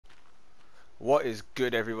What is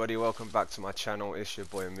good, everybody? Welcome back to my channel. It's your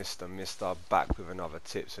boy MrMrToYouThough, back with another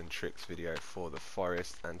tips and tricks video for the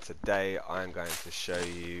forest, and today I'm going to show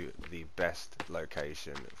you the best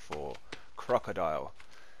location for Crocodile.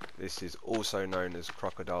 This is also known as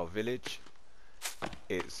Crocodile Village.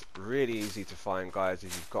 It's really easy to find, guys.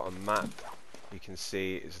 If you've got a map, you can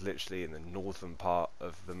see it's literally in the northern part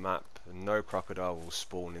of the map. No crocodile will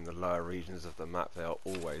spawn in the lower regions of the map. They are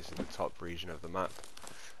always in the top region of the map.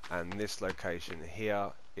 And this location here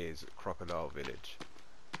is Crocodile Village.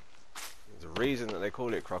 There's a reason that they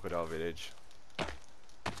call it Crocodile Village, is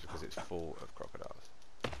because it's full of crocodiles.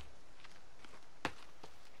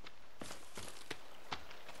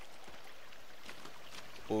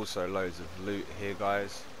 Also loads of loot here,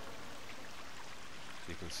 guys.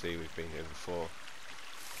 You can see we've been here before.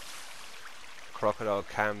 Crocodile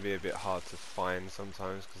can be a bit hard to find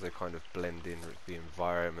sometimes because they kind of blend in with the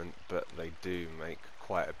environment, but they do make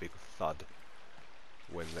quite a big thud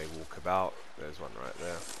when they walk about. There's one right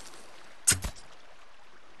there.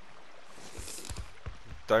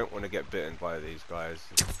 Don't want to get bitten by these guys.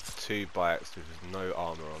 2 bites with no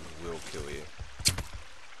armor on will kill you.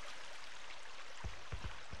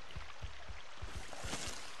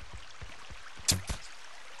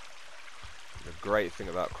 The great thing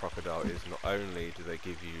about Crocodile is not only do they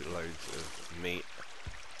give you loads of meat,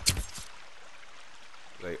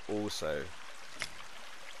 they also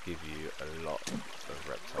give you a lot of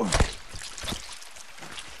reptiles.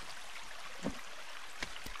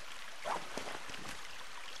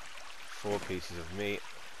 Four pieces of meat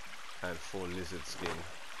and 4 lizard skin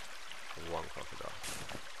for 1 crocodile.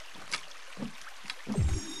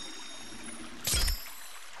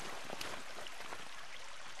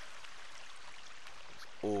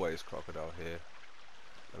 Always crocodile here,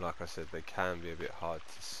 and like I said, they can be a bit hard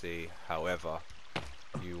to see. However,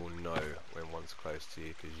 you will know when one's close to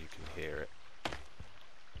you because you can hear it.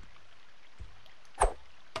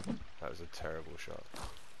 That was a terrible shot.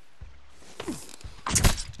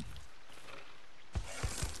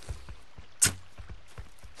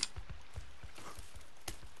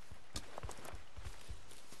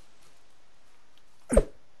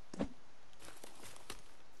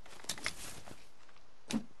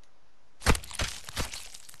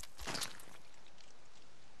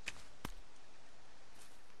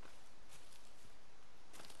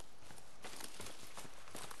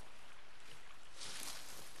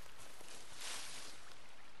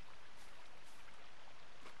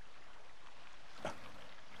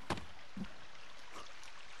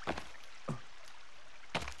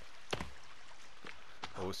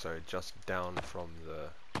 Also, just down from the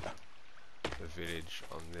village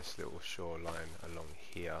on this little shoreline along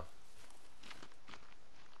here,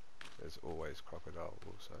 there's always crocodile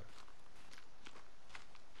also.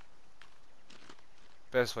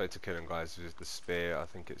 Best way to kill them, guys, is the spear. I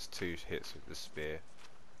think it's 2 hits with the spear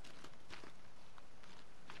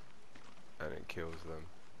and it kills them.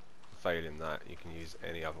 Failing that, you can use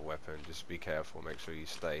any other weapon. Just be careful, make sure you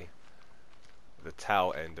stay the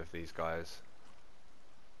tail end of these guys,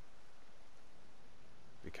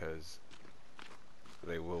 because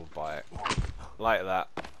they will bite like that,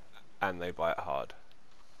 and they bite hard.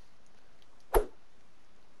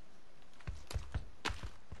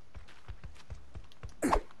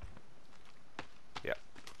 Yep,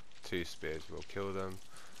 2 spears will kill them.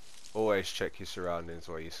 Always check your surroundings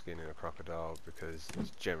while you're skinning a crocodile, because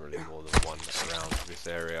there's generally more than one around this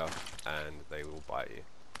area and they will bite you.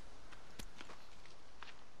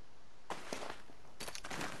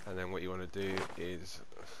 And then what you want to do is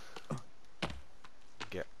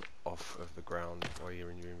get off of the ground while you're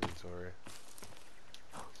in your inventory,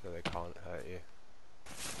 so they can't hurt you.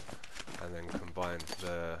 And then combine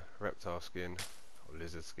the reptile skin or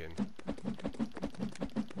lizard skin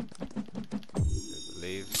with the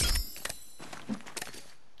leaves.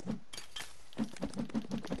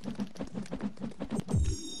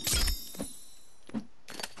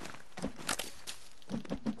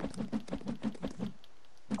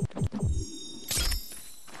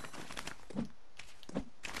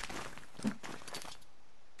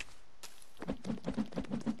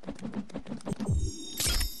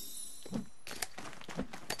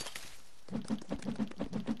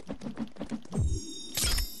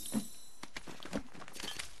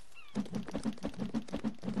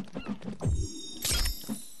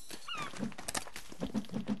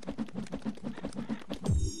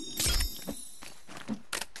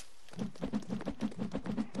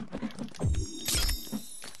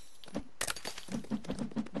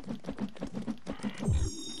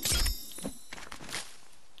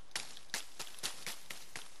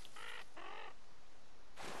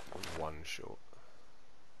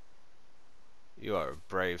 You are a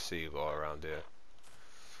brave seagull around here.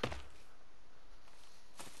 I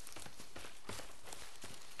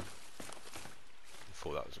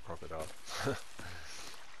thought that was a crocodile.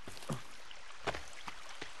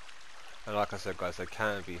 And like I said guys, they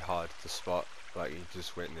can be hard to spot. Like you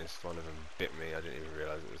just witnessed, one of them bit me, I didn't even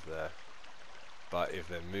realise it was there. But if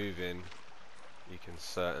they're moving, you can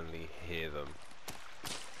certainly hear them.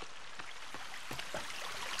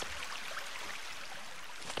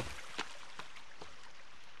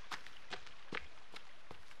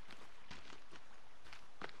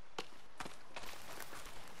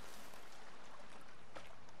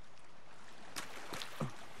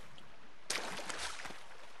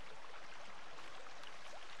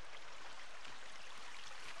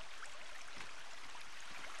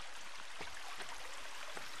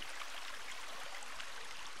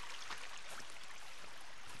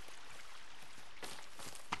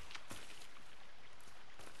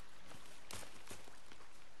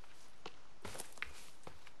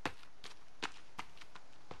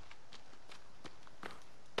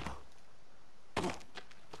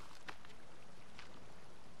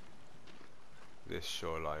 This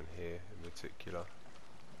shoreline here in particular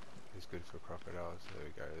is good for crocodiles. There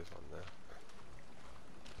we go, there's one there.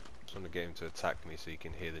 Just want to get him to attack me so you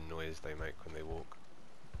can hear the noise they make when they walk.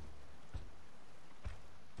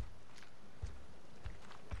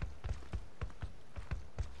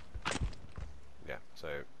 Yeah, so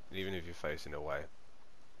even if you're facing away,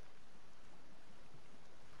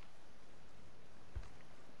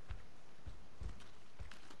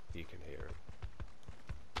 you can hear it.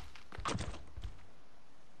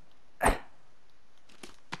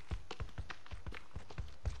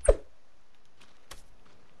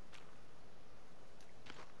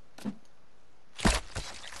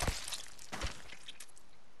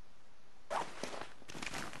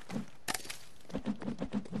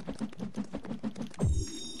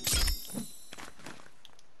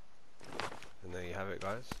 And there you have it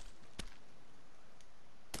guys.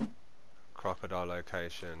 Crocodile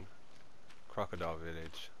location, crocodile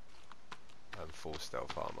village, and full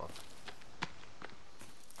stealth armor.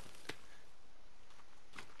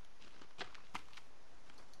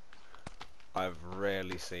 I've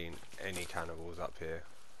rarely seen any cannibals up here.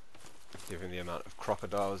 Given the amount of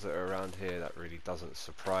crocodiles that are around here, that really doesn't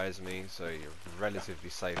surprise me, so you're relatively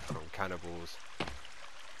safe from cannibals.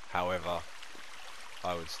 However,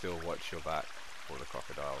 I would still watch your back for the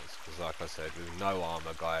crocodiles, because like I said, with no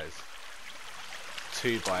armor guys,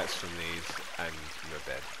 2 bites from these and you're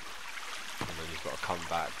dead. And then you've got to come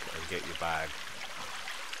back and get your bag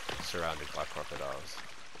surrounded by crocodiles.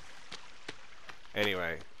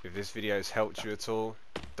 Anyway, if this video has helped you at all,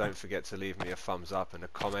 don't forget to leave me a thumbs up and a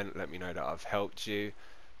comment. Let me know that I've helped you.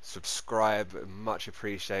 Subscribe, much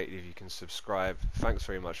appreciated if you can subscribe. Thanks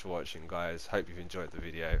very much for watching guys. Hope you've enjoyed the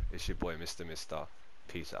video. It's your boy Mr.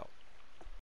 Peace out.